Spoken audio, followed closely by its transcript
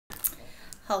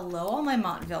Hello, all my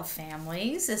Montville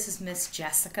families. This is Miss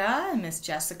Jessica and Miss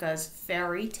Jessica's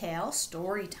Fairy Tale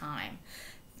Story Time.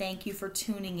 Thank you for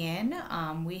tuning in.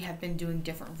 We have been doing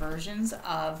different versions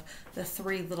of the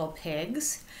Three Little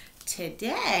Pigs.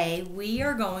 Today, we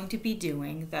are going to be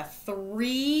doing the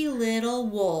Three Little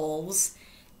Wolves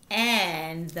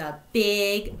and the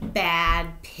Big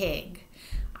Bad Pig.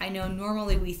 I know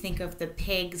normally we think of the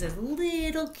pigs as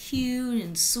little cute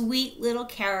and sweet little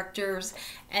characters,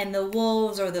 and the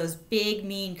wolves are those big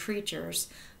mean creatures,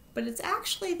 but it's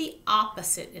actually the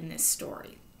opposite in this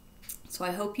story. So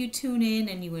I hope you tune in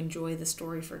and you enjoy the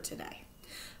story for today.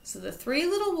 So the Three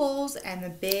Little Wolves and the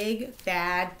Big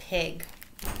Bad Pig.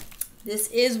 This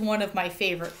is one of my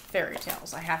favorite fairy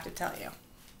tales, I have to tell you.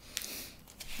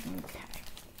 Okay.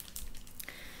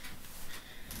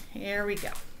 Here we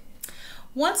go.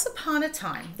 Once upon a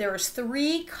time, there was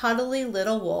three cuddly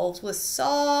little wolves with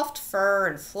soft fur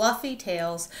and fluffy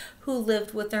tails who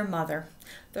lived with their mother.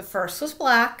 The first was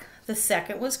black, the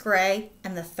second was gray,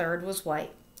 and the third was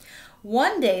white.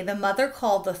 One day, the mother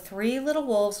called the three little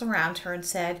wolves around her and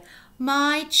said,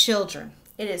 "My children,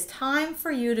 it is time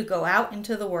for you to go out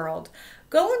into the world.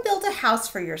 Go and build a house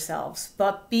for yourselves,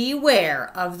 but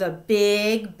beware of the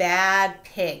big bad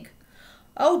pig."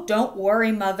 "Oh, don't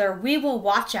worry, Mother. We will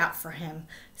watch out for him,"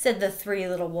 said the three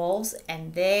little wolves,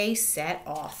 and they set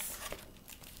off.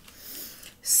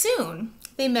 Soon,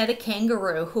 they met a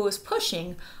kangaroo who was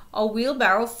pushing a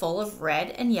wheelbarrow full of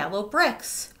red and yellow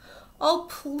bricks. "Oh,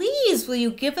 please, will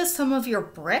you give us some of your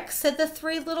bricks?" said the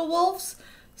three little wolves.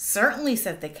 "Certainly,"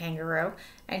 said the kangaroo,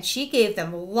 and she gave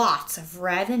them lots of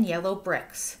red and yellow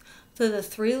bricks. So the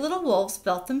three little wolves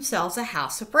built themselves a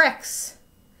house of bricks.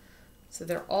 So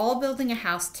they're all building a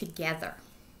house together.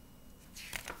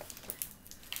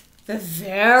 The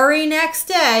very next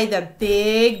day, the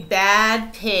big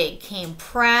bad pig came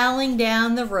prowling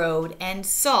down the road and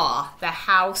saw the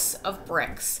house of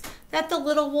bricks that the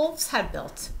little wolves had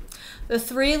built. The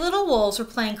three little wolves were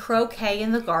playing croquet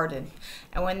in the garden,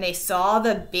 and when they saw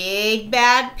the big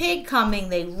bad pig coming,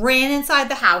 they ran inside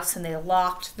the house and they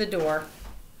locked the door.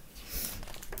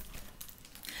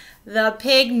 The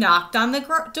pig knocked on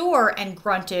the door and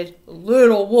grunted,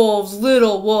 little wolves,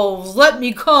 let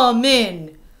me come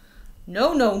in."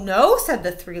 "No, no, no," said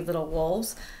the three little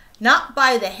wolves. "Not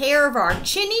by the hair of our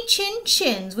chinny chin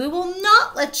chins. We will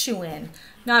not let you in.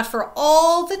 Not for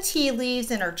all the tea leaves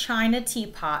in our china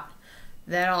teapot.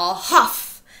 Then I'll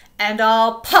huff and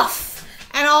I'll puff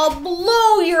and I'll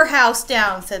blow your house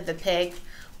down," said the pig.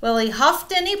 Well, he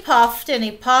huffed and he puffed and he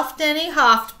puffed and he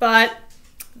huffed, but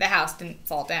the house didn't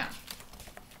fall down.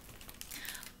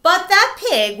 But that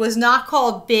pig was not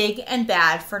called big and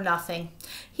bad for nothing.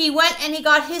 He went and he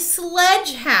got his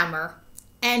sledgehammer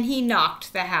and he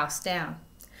knocked the house down.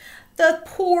 The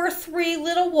poor three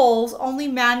little wolves only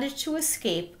managed to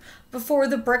escape before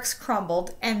the bricks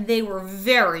crumbled, and they were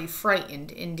very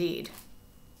frightened indeed.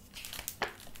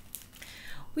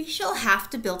 "We shall have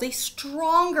to build a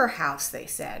stronger house," they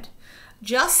said.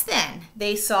 Just then,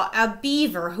 they saw a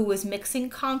beaver who was mixing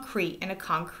concrete in a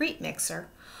concrete mixer.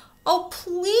 "Oh,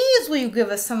 please, will you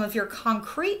give us some of your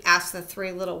concrete?" asked the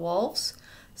three little wolves.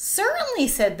 "Certainly,"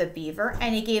 said the beaver,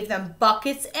 and he gave them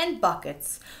buckets and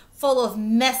buckets full of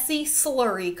messy,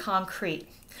 slurry concrete.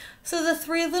 So the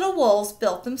three little wolves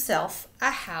built themselves a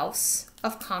house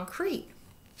of concrete.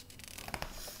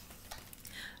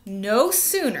 No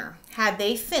sooner had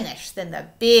they finished than the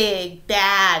big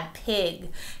bad pig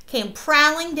came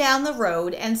prowling down the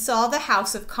road and saw the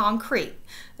house of concrete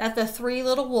that the three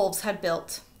little wolves had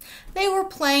built. They were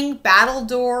playing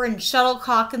battledore and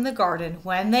shuttlecock in the garden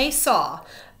when they saw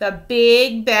the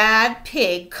big bad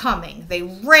pig coming. They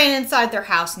ran inside their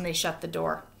house and they shut the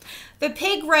door. The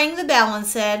pig rang the bell and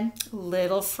said,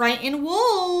 "Little frightened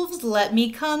wolves, let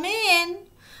me come in."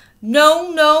 "No,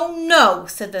 no, no,"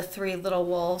 said the three little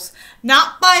wolves.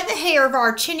 "Not by the hair of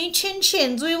our chinny chin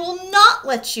chins. We will not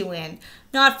let you in.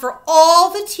 Not for all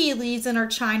the tea leaves in our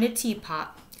china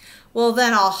teapot." "Well,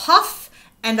 then I'll huff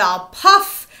and I'll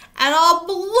puff and I'll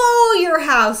blow your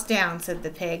house down," said the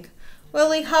pig.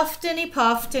 Well, he huffed and he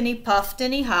puffed and he puffed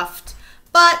and he huffed,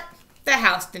 but the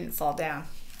house didn't fall down.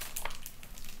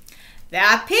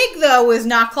 That pig, though, was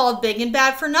not called big and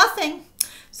bad for nothing.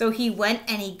 So he went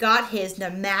and he got his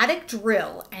pneumatic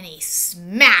drill and he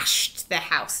smashed the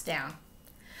house down.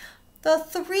 The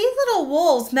three little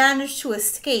wolves managed to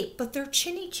escape, but their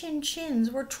chinny chin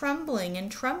chins were trembling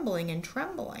and trembling and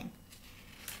trembling.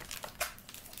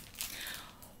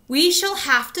 "We shall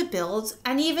have to build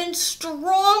an even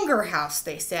stronger house,"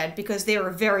 they said, because they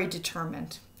were very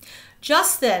determined.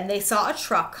 Just then they saw a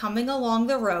truck coming along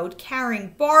the road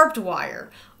carrying barbed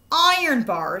wire, iron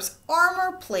bars,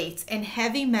 armor plates, and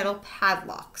heavy metal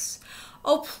padlocks.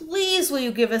 Oh, please will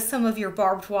you give us some of your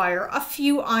barbed wire, a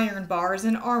few iron bars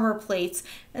and armor plates,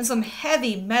 and some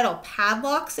heavy metal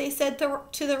padlocks, they said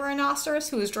to the rhinoceros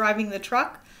who was driving the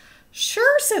truck.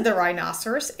 Sure, said the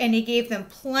rhinoceros, and he gave them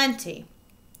plenty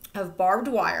of barbed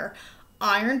wire,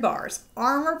 iron bars,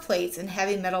 armor plates, and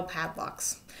heavy metal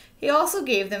padlocks. He also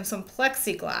gave them some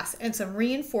plexiglass and some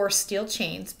reinforced steel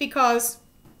chains because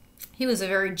he was a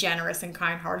very generous and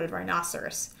kind-hearted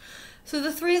rhinoceros. So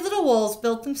the three little wolves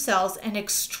built themselves an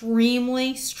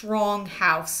extremely strong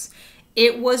house.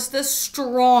 It was the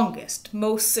strongest,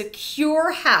 most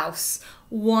secure house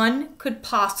one could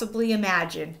possibly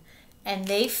imagine, and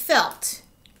they felt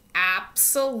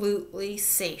absolutely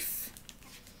safe.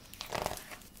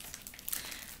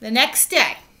 The next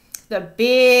day, the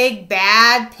big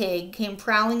bad pig came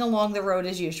prowling along the road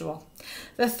as usual.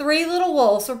 The three little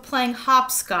wolves were playing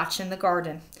hopscotch in the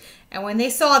garden. And when they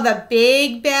saw the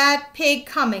big bad pig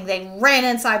coming, they ran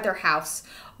inside their house,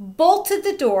 bolted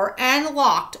the door, and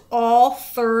locked all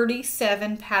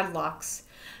 37 padlocks.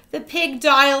 The pig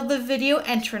dialed the video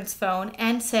entrance phone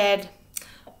and said,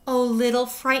 "Oh, little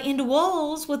frightened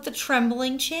wolves with the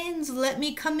trembling chins, let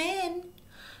me come in."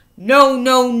 "No,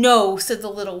 no, no," said the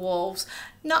little wolves.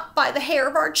 "Not by the hair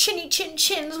of our chinny chin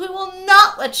chins. We will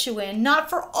not let you in, not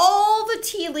for all the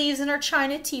tea leaves in our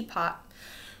china teapot."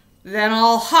 "Then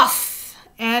I'll huff,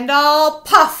 and I'll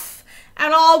puff,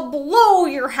 and I'll blow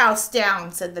your house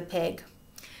down," said the pig.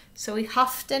 So he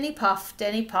huffed and he puffed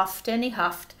and he puffed and he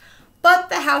huffed, but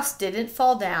the house didn't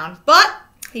fall down. But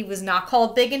he was not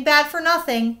called big and bad for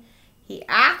nothing. He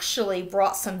actually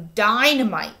brought some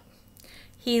dynamite.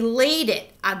 He laid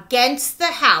it against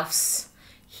the house.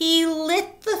 He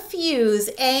lit the fuse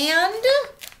and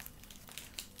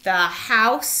the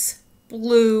house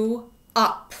blew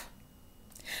up.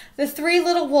 The three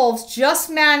little wolves just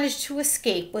managed to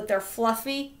escape with their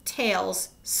fluffy tails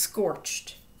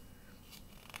scorched.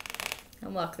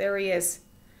 And look, there he is,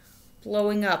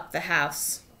 blowing up the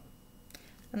house.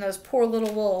 And those poor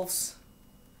little wolves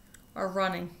are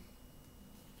running.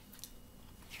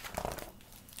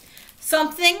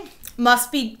 "Something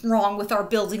must be wrong with our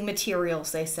building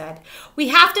materials," they said. "We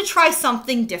have to try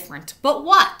something different. But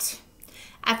what?"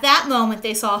 At that moment,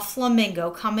 they saw a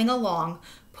flamingo coming along,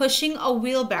 pushing a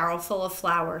wheelbarrow full of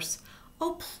flowers.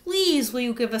 "Oh, please, will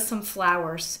you give us some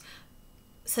flowers?"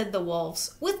 said the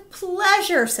wolves. "With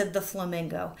pleasure," said the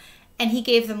flamingo, and he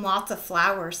gave them lots of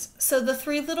flowers. So the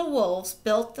three little wolves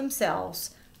built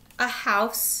themselves a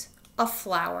house of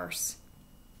flowers.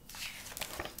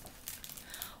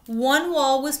 One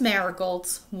wall was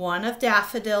marigolds, one of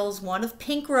daffodils, one of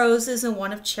pink roses, and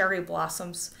one of cherry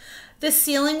blossoms. The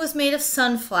ceiling was made of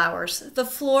sunflowers. The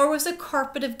floor was a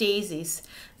carpet of daisies.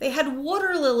 They had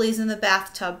water lilies in the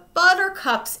bathtub,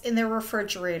 buttercups in their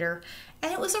refrigerator,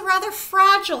 and it was a rather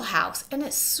fragile house, and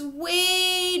it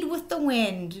swayed with the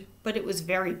wind, but it was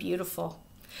very beautiful.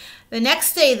 The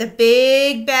next day, the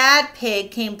big bad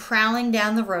pig came prowling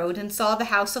down the road and saw the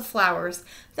house of flowers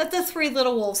that the three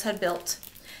little wolves had built.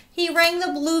 He rang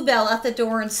the bluebell at the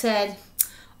door and said,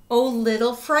 "Oh,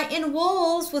 little frightened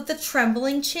wolves with the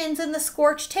trembling chins and the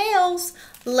scorched tails,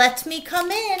 let me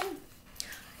come in."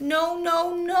 "No,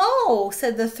 no, no,"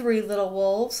 said the three little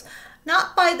wolves.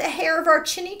 "Not by the hair of our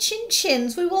chinny chin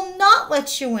chins. We will not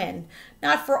let you in,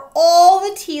 not for all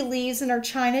the tea leaves in our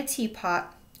china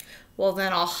teapot." "Well,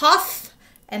 then I'll huff,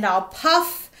 and I'll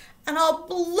puff, and I'll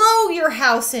blow your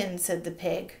house in," said the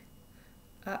pig.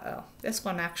 Uh-oh, this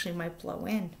one actually might blow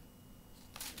in.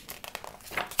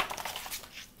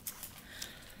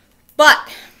 But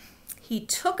he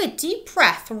took a deep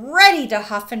breath, ready to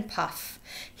huff and puff.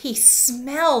 He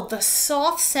smelled the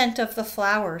soft scent of the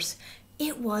flowers.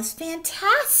 It was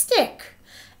fantastic.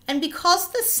 And because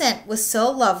the scent was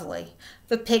so lovely,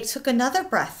 the pig took another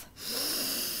breath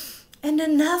and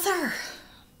another.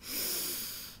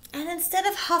 And instead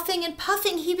of huffing and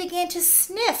puffing, he began to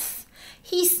sniff.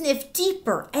 He sniffed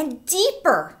deeper and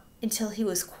deeper until he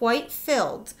was quite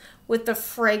filled with the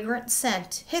fragrant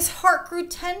scent. His heart grew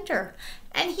tender,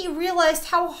 and he realized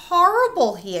how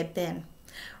horrible he had been.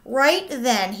 Right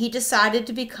then, he decided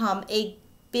to become a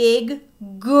big,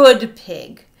 good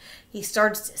pig. He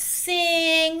started to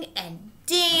sing and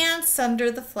dance under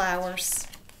the flowers.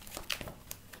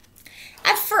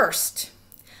 At first,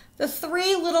 the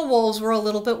three little wolves were a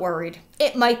little bit worried.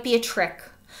 It might be a trick.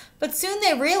 But soon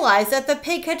they realized that the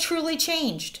pig had truly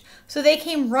changed. So they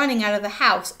came running out of the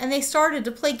house and they started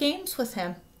to play games with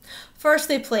him. First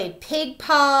they played Pig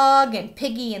Pug and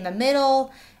Piggy in the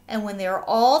middle, and when they were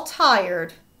all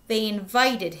tired, they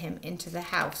invited him into the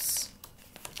house.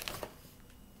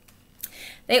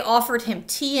 They offered him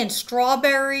tea and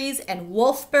strawberries and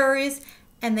wolfberries,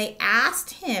 and they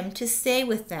asked him to stay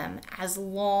with them as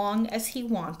long as he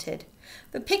wanted.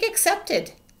 The pig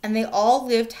accepted, and they all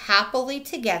lived happily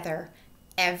together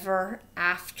ever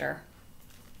after.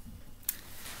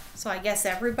 So I guess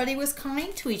everybody was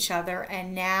kind to each other,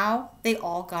 and now they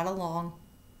all got along.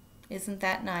 Isn't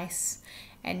that nice?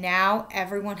 And now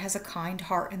everyone has a kind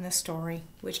heart in the story,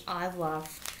 which I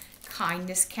love.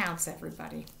 Kindness counts,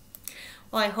 everybody.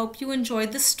 Well, I hope you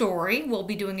enjoyed the story. We'll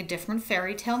be doing a different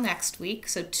fairy tale next week,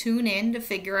 so tune in to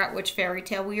figure out which fairy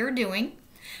tale we are doing.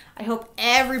 I hope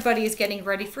everybody is getting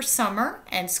ready for summer,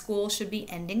 and school should be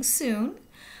ending soon.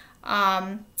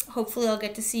 Hopefully I'll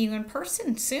get to see you in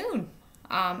person soon,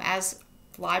 as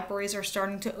libraries are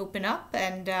starting to open up,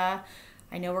 and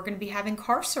I know we're going to be having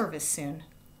car service soon.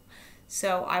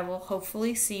 So I will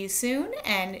hopefully see you soon,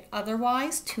 and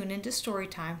otherwise tune into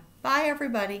Storytime. Bye,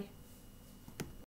 everybody.